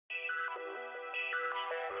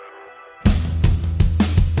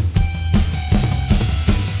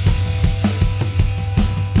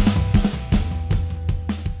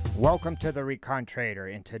Welcome to the Recon Trader.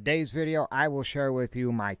 In today's video, I will share with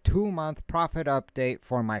you my 2-month profit update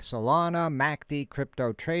for my Solana MACD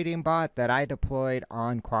crypto trading bot that I deployed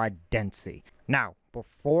on Quadency. Now,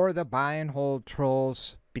 before the buy and hold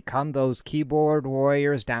trolls become those keyboard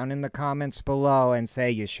warriors down in the comments below and say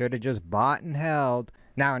you should have just bought and held.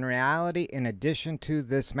 Now, in reality, in addition to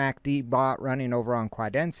this MACD bot running over on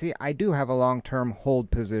Quadency, I do have a long-term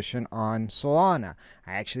hold position on Solana.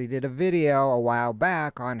 I actually did a video a while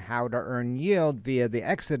back on how to earn yield via the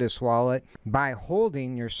Exodus wallet by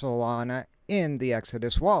holding your Solana in the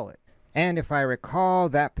Exodus wallet. And if I recall,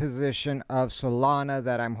 that position of Solana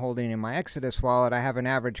that I'm holding in my Exodus wallet, I have an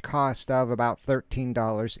average cost of about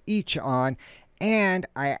 $13 each on, and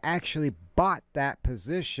I actually bought that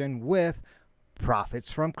position with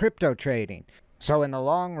profits from crypto trading. So in the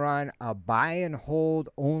long run, a buy and hold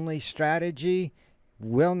only strategy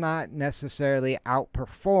will not necessarily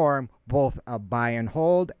outperform both a buy and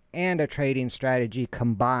hold and a trading strategy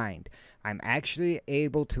combined. I'm actually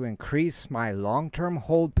able to increase my long-term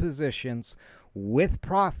hold positions with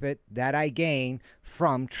profit that I gain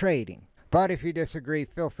from trading. But if you disagree,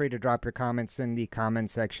 feel free to drop your comments in the comment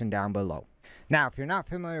section down below. Now, if you're not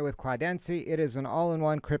familiar with Quadency, it is an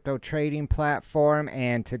all-in-one crypto trading platform,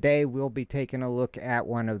 and today we'll be taking a look at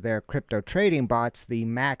one of their crypto trading bots, the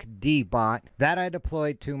MACD bot, that I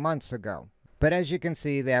deployed 2 months ago. But as you can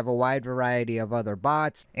see, they have a wide variety of other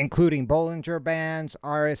bots, including Bollinger Bands,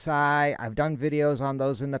 RSI. I've done videos on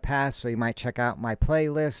those in the past, so you might check out my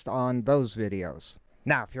playlist on those videos.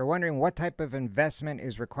 Now, if you're wondering what type of investment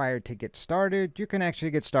is required to get started, you can actually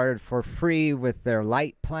get started for free with their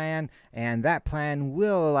Lite plan, and that plan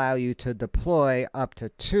will allow you to deploy up to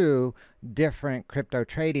 2 different crypto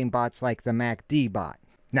trading bots like the MACD bot.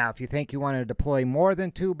 Now, if you think you want to deploy more than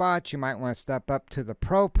 2 bots, you might want to step up to the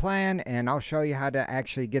Pro plan, and I'll show you how to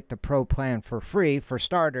actually get the Pro plan for free. For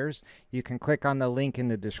starters, you can click on the link in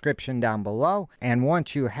the description down below, and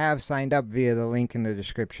once you have signed up via the link in the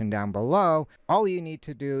description down below, all you need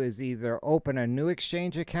to do is either open a new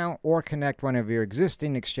exchange account or connect one of your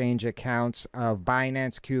existing exchange accounts of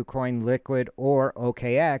Binance, KuCoin, Liquid, or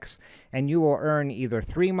OKX, and you will earn either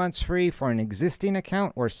 3 months free for an existing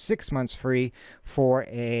account or 6 months free for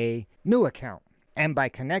a new account. And by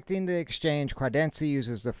connecting the exchange, Quadency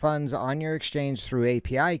uses the funds on your exchange through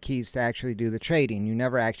API keys to actually do the trading. You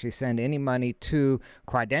never actually send any money to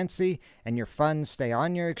Quadency, and your funds stay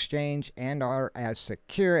on your exchange and are as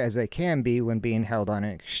secure as they can be when being held on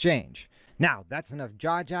an exchange. Now, that's enough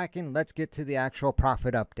jaw-jacking. Let's get to the actual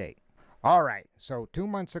profit update. Alright, so 2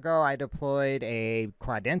 months ago I deployed a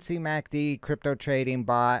Quadency MACD crypto trading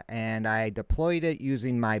bot, and I deployed it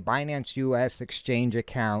using my Binance US exchange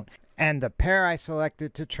account, and the pair I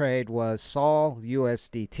selected to trade was SOL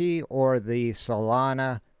USDT, or the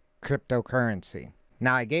Solana cryptocurrency.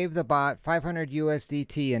 Now, I gave the bot 500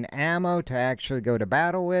 USDT in ammo to actually go to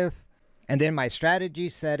battle with. And then my strategy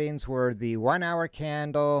settings were the 1-hour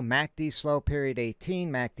candle, MACD slow period 18,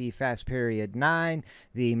 MACD fast period 9,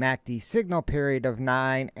 the MACD signal period of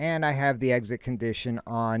 9, and I have the exit condition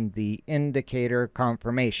on the indicator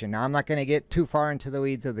confirmation. Now, I'm not going to get too far into the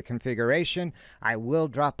weeds of the configuration. I will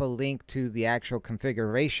drop a link to the actual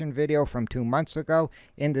configuration video from 2 months ago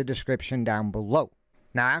in the description down below.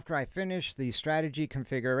 Now, after I finished the strategy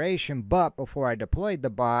configuration, but before I deployed the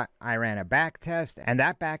bot, I ran a back test, and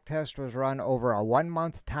that back test was run over a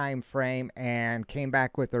 1-month time frame and came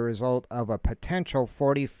back with the result of a potential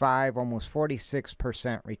 45, almost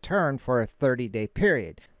 46% return for a 30-day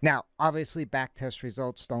period. Now, obviously, back test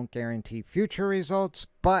results don't guarantee future results,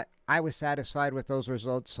 but I was satisfied with those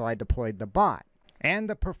results, so I deployed the bot. And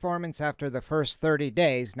the performance after the first 30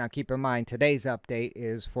 days, now keep in mind today's update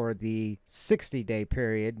is for the 60-day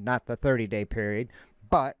period, not the 30-day period,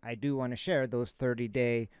 but I do want to share those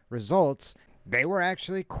 30-day results. They were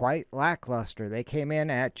actually quite lackluster. They came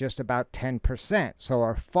in at just about 10%, so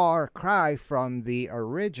a far cry from the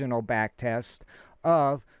original backtest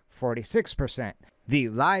of 46%. The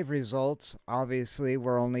live results obviously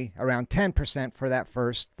were only around 10% for that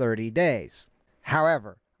first 30 days.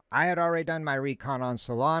 However, I had already done my recon on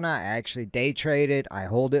Solana. I actually day traded. I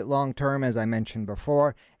hold it long term, as I mentioned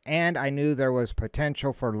before, and I knew there was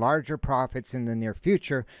potential for larger profits in the near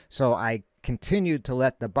future, so I continued to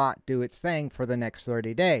let the bot do its thing for the next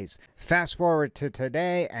 30 days. Fast forward to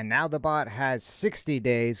today, and now the bot has 60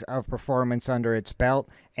 days of performance under its belt,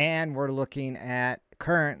 and we're looking at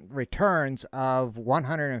current returns of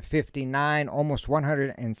 159, almost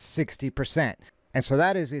 160%. And so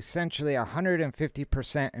that is essentially a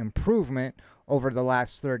 150% improvement over the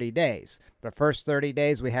last 30 days. The first 30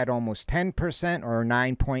 days we had almost 10% or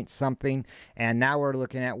 9 point something, and now we're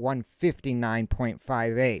looking at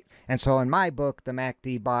 159.58. And so in my book, the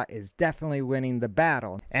MACD bot is definitely winning the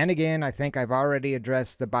battle. And again, I think I've already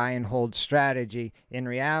addressed the buy and hold strategy. In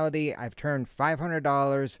reality, I've turned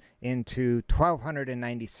 $500 into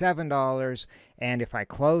 $1,297, and if I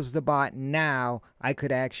close the bot now, I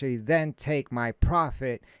could actually then take my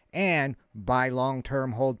profit and buy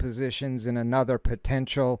long-term hold positions in another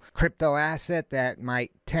potential crypto asset that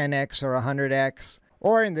might 10x or 100x.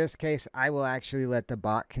 Or in this case, I will actually let the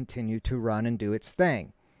bot continue to run and do its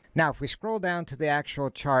thing. Now, if we scroll down to the actual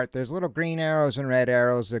chart, there's little green arrows and red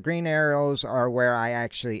arrows. The green arrows are where I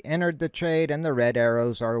actually entered the trade, and the red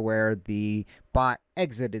arrows are where the bot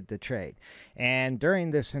exited the trade. And during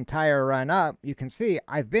this entire run up, you can see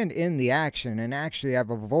I've been in the action, and actually I've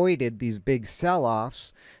avoided these big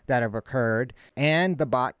sell-offs that have occurred, and the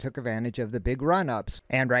bot took advantage of the big run-ups.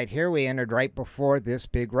 And right here, we entered right before this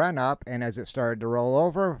big run-up, and as it started to roll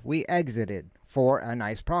over, we exited for a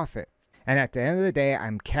nice profit. And at the end of the day,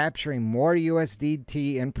 I'm capturing more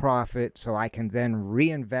USDT in profit so I can then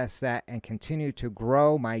reinvest that and continue to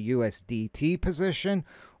grow my USDT position,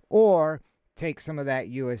 or take some of that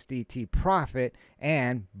USDT profit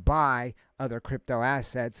and buy other crypto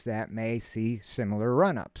assets that may see similar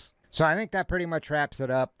run-ups. So I think that pretty much wraps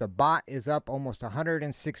it up. The bot is up almost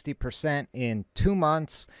 160% in 2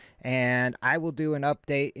 months, and I will do an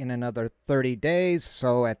update in another 30 days.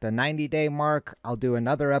 So at the 90-day mark, I'll do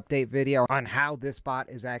another update video on how this bot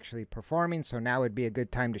is actually performing. So now would be a good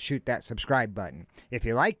time to shoot that subscribe button. If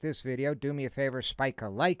you like this video, do me a favor, spike a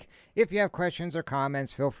like. If you have questions or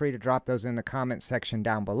comments, feel free to drop those in the comment section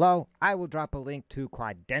down below. I will drop a link to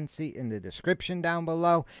Quadency in the description down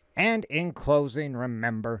below. And in closing,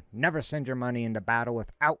 remember, never send your money into battle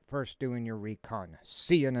without first doing your recon.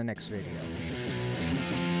 See you in the next video.